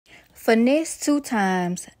Finesse Two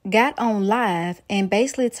Times got on live and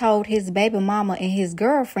basically told his baby mama and his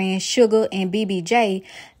girlfriend, Shugga and BBJ,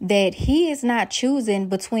 that he is not choosing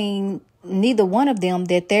between neither one of them,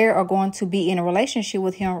 that they are going to be in a relationship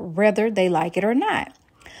with him, whether they like it or not.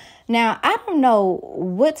 Now, I don't know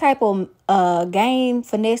what type of game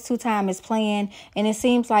Finesse Two Times is playing, and it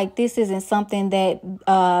seems like this isn't something that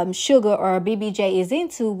Shugga or BBJ is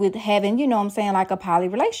into, with having, you know what I'm saying, like a poly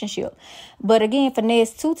relationship. But again,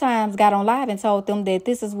 Finesse Two Times got on live and told them that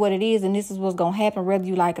this is what it is and this is what's going to happen whether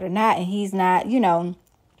you like it or not, and he's not, you know,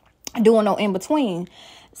 doing no in between.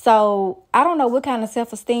 So I don't know what kind of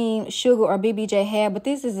self-esteem Shugga or BBJ had, but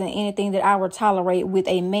this isn't anything that I would tolerate with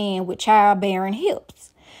a man with childbearing hips.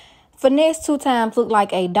 Finesse Two Times looked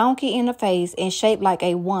like a donkey in the face and shaped like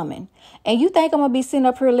a woman. And you think I'm going to be sitting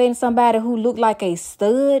up here letting somebody who looked like a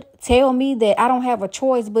stud tell me that I don't have a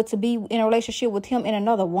choice but to be in a relationship with him and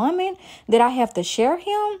another woman, that I have to share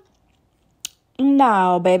him?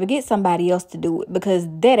 No, baby, get somebody else to do it, because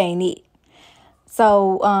that ain't it.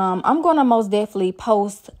 So I'm going to most definitely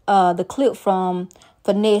post the clip from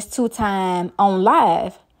Finesse Two Times on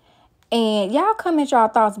live. And y'all comment y'all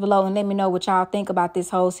thoughts below and let me know what y'all think about this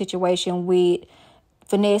whole situation with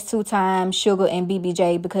Finesse Two Times, Shugga, and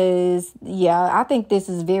BBJ. Because, yeah, I think this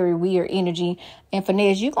is very weird energy. And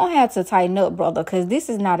Finesse, you're going to have to tighten up, brother, because this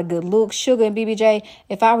is not a good look. Shugga and BBJ,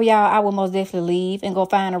 if I were y'all, I would most definitely leave and go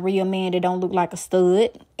find a real man that don't look like a stud,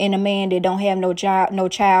 and a man that don't have no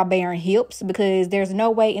childbearing hips, because there's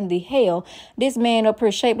no way in the hell this man up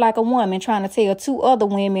here shaped like a woman trying to tell two other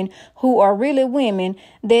women who are really women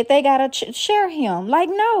that they got to share him. Like,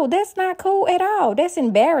 no, that's not cool at all. That's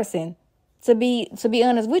embarrassing. To be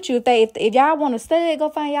honest with you, if y'all want a stud, go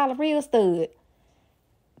find y'all a real stud.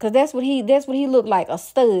 Cause that's what he looked like, a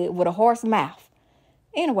stud with a horse mouth.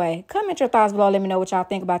 Anyway, comment your thoughts below. Let me know what y'all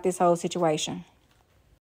think about this whole situation.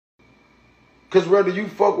 Cause whether you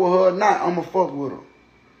fuck with her or not, I'ma fuck with her.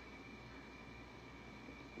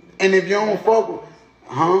 And if you don't fuck with,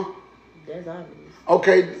 That's obvious.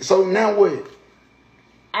 Okay, so now what?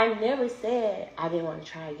 I never said I didn't want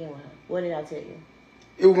to try again with her. What did I tell you?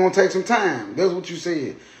 It was gonna take some time. That's what you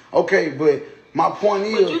said. Okay, but my point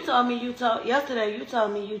is. But you told me yesterday. You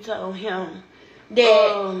told him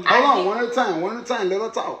that. Hold on, one at a time. Let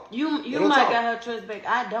her talk. You might got her trust back.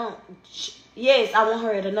 I don't. Yes, I want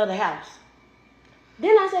her at another house.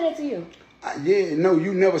 Didn't I say that to you? Yeah, no,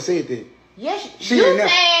 you never said that. Yes, you said.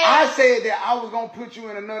 I said that I was gonna put you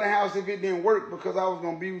in another house if it didn't work, because I was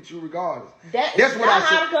gonna be with you regardless. That's what I said.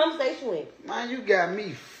 How the conversation went. Man, you got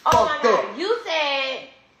me fucked up. Oh my God, you said.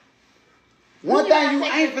 One thing you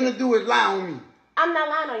ain't finna do is lie on me. I'm not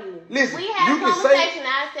lying on you. Listen, we had a conversation.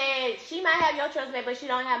 I said she might have your trust back, but she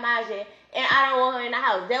don't have mine yet, and I don't want her in the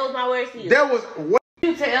house. That was my words to you. That was what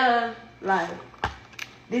you tell her, like,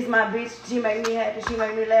 this my bitch. She make me happy. She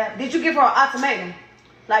make me laugh. Did you give her an ultimatum?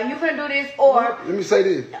 Like, you finna do this, or let me say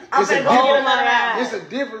this. I'm finna go get another house. It's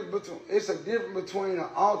a difference between an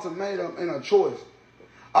ultimatum and a choice.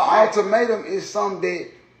 An ultimatum is something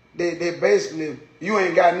that basically you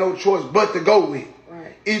ain't got no choice but to go with.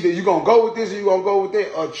 Right. Either you gonna go with this or you gonna go with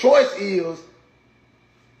that. A choice is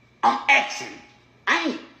I'm asking. I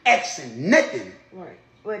ain't asking nothing. Right.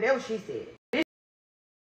 Well, that's what she said.